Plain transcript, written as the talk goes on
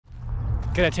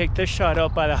Gonna take this shot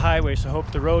out by the highway, so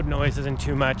hope the road noise isn't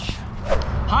too much.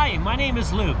 Hi, my name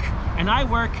is Luke, and I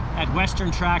work at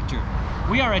Western Tractor.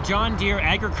 We are a John Deere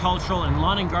agricultural and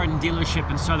lawn and garden dealership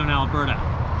in southern Alberta.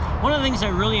 One of the things I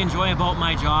really enjoy about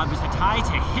my job is the tie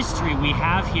to history we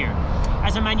have here.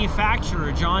 As a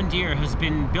manufacturer, John Deere has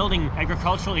been building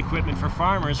agricultural equipment for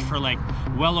farmers for like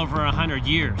well over 100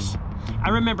 years. I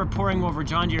remember poring over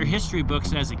John Deere history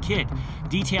books as a kid,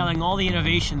 detailing all the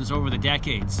innovations over the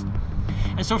decades.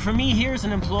 And so for me here as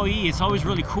an employee, it's always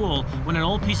really cool when an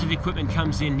old piece of equipment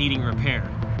comes in needing repair.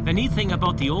 The neat thing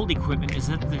about the old equipment is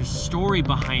that there's story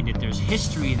behind it, there's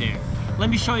history there. Let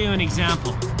me show you an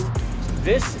example.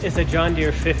 This is a John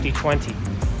Deere 5020.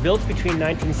 Built between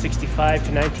 1965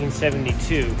 to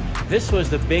 1972, this was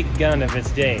the big gun of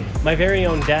its day. My very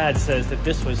own dad says that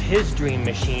this was his dream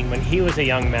machine when he was a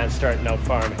young man starting out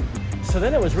farming. So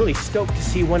then I was really stoked to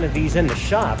see one of these in the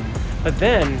shop, but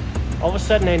then all of a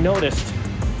sudden I noticed,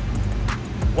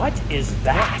 what is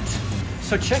that?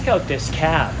 So check out this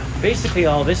cab. Basically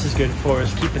all this is good for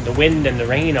is keeping the wind and the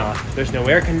rain off. There's no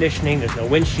air conditioning, there's no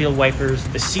windshield wipers,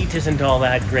 the seat isn't all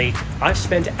that great. I've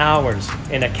spent hours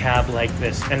in a cab like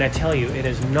this, and I tell you, it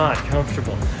is not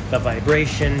comfortable. The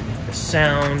vibration, the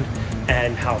sound,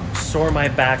 and how sore my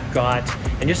back got,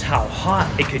 and just how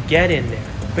hot it could get in there.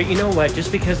 But you know what,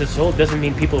 just because it's old doesn't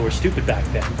mean people were stupid back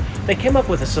then. They came up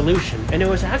with a solution, and it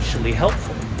was actually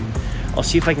helpful. I'll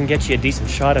see if I can get you a decent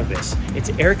shot of this. It's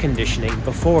air conditioning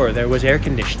before there was air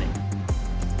conditioning.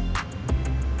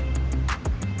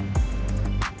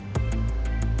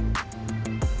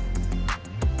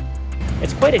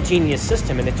 It's quite a genius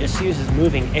system, and it just uses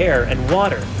moving air and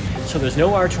water. So there's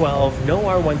no R12, no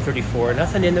R134,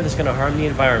 nothing in there that's going to harm the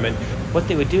environment. What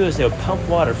they would do is they would pump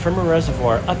water from a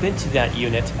reservoir up into that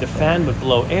unit. The fan would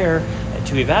blow air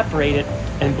to evaporate it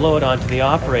and blow it onto the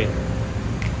operator.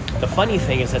 The funny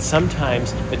thing is that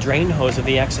sometimes the drain hose of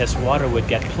the excess water would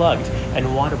get plugged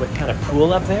and water would kind of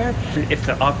pool up there. If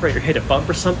the operator hit a bump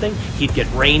or something, he'd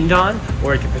get rained on,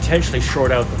 or it could potentially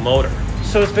short out the motor.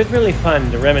 So it's been really fun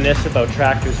to reminisce about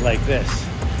tractors like this.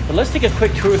 But let's take a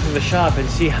quick tour through the shop and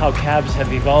see how cabs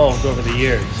have evolved over the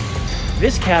years.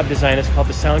 This cab design is called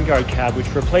the Soundguard cab,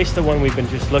 which replaced the one we've been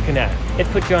just looking at. It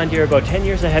put John Deere about 10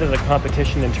 years ahead of the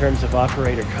competition in terms of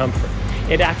operator comfort.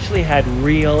 It actually had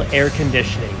real air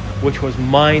conditioning, which was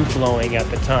mind-blowing at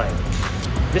the time.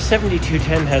 This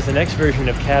 7210 has the next version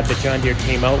of cab that John Deere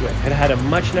came out with. It had a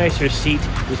much nicer seat,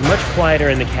 it was much quieter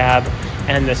in the cab,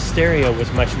 and the stereo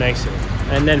was much nicer.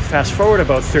 And then fast forward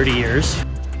about 30 years.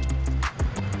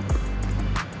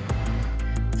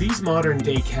 These modern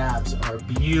day cabs are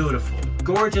beautiful.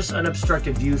 Gorgeous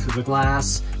unobstructed view through the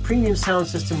glass, premium sound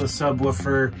system with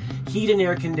subwoofer, heat and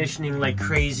air conditioning like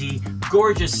crazy,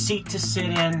 gorgeous seat to sit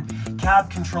in,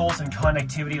 cab controls and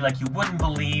connectivity like you wouldn't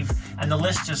believe, and the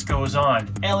list just goes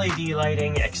on. LED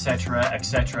lighting, etc.,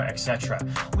 etc., etc.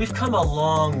 We've come a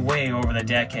long way over the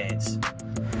decades.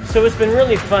 So it's been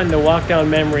really fun to walk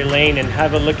down memory lane and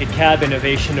have a look at cab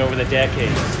innovation over the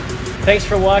decades. Thanks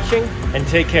for watching, and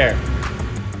take care.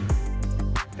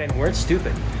 They weren't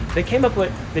stupid. They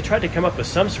tried to come up with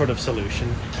some sort of solution,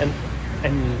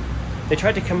 and they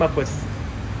tried to come up with,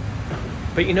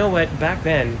 but you know what, back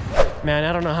then, man,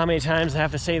 I don't know how many times I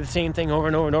have to say the same thing over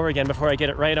and over and over again before I get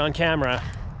it right on camera.